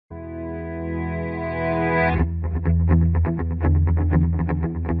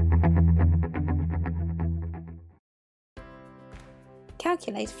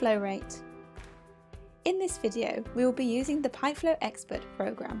calculate flow rate. In this video, we will be using the PipeFlow Expert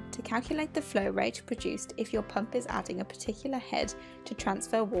program to calculate the flow rate produced if your pump is adding a particular head to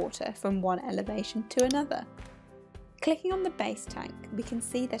transfer water from one elevation to another. Clicking on the base tank, we can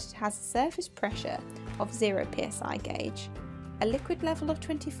see that it has a surface pressure of 0 psi gauge, a liquid level of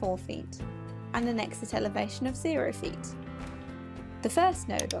 24 feet, and an exit elevation of 0 feet. The first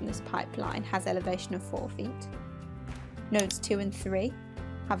node on this pipeline has elevation of 4 feet. Nodes 2 and 3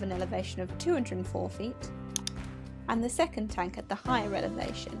 have an elevation of 204 feet, and the second tank at the higher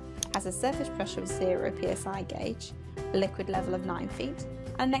elevation has a surface pressure of 0 psi gauge, a liquid level of 9 feet,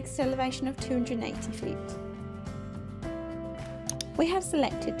 and an exit elevation of 280 feet. We have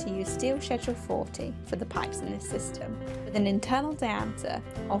selected to use steel schedule 40 for the pipes in this system, with an internal diameter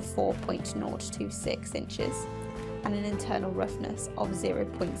of 4.026 inches and an internal roughness of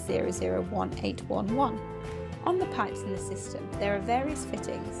 0.001811. On the pipes in the system, there are various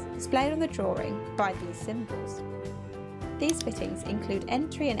fittings displayed on the drawing by these symbols. These fittings include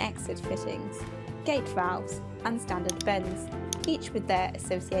entry and exit fittings, gate valves, and standard bends, each with their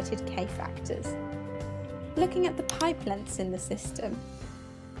associated K-factors. Looking at the pipe lengths in the system,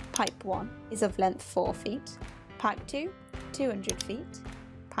 pipe 1 is of length 4 feet, pipe 2 200 feet,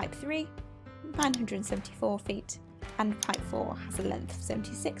 pipe 3 974 feet, and pipe 4 has a length of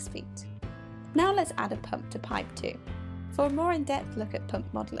 76 feet. Now let's add a pump to pipe 2. For a more in-depth look at pump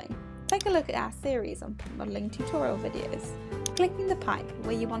modelling, take a look at our series on pump modelling tutorial videos. Clicking the pipe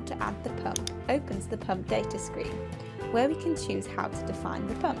where you want to add the pump opens the pump data screen, where we can choose how to define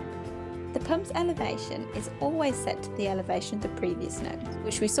the pump. The pump's elevation is always set to the elevation of the previous node,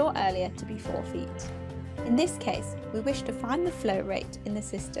 which we saw earlier to be 4 feet. In this case, we wish to find the flow rate in the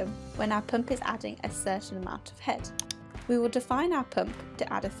system when our pump is adding a certain amount of head. We will define our pump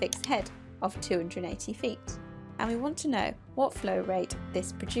to add a fixed head of 280 feet, and we want to know what flow rate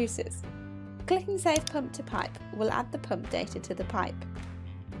this produces. Clicking Save Pump to Pipe will add the pump data to the pipe.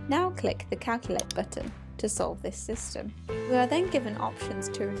 Now click the Calculate button to solve this system. We are then given options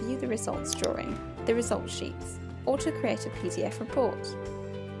to review the results drawing, the results sheets, or to create a PDF report.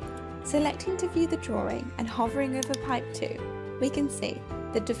 Selecting to view the drawing and hovering over pipe 2, we can see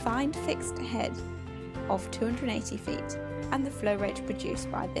the defined fixed head of 280 feet, and the flow rate produced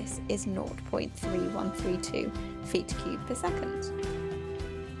by this is 0.3132 feet cubed per second.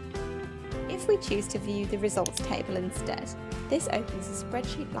 If we choose to view the results table instead, this opens a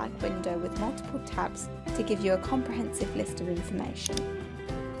spreadsheet-like window with multiple tabs to give you a comprehensive list of information.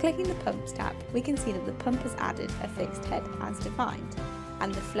 Clicking the Pumps tab, we can see that the pump has added a fixed head as defined,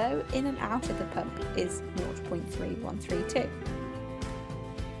 and the flow in and out of the pump is 0.3132.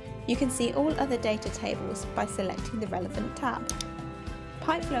 You can see all other data tables by selecting the relevant tab.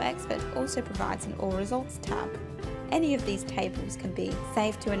 PipeFlow Expert also provides an All Results tab. Any of these tables can be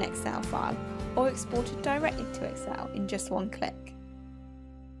saved to an Excel file or exported directly to Excel in just one click.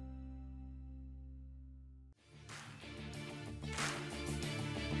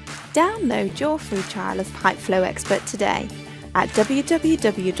 Download your free trial of PipeFlow Expert today at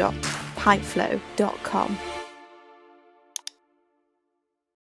www.pipeflow.com.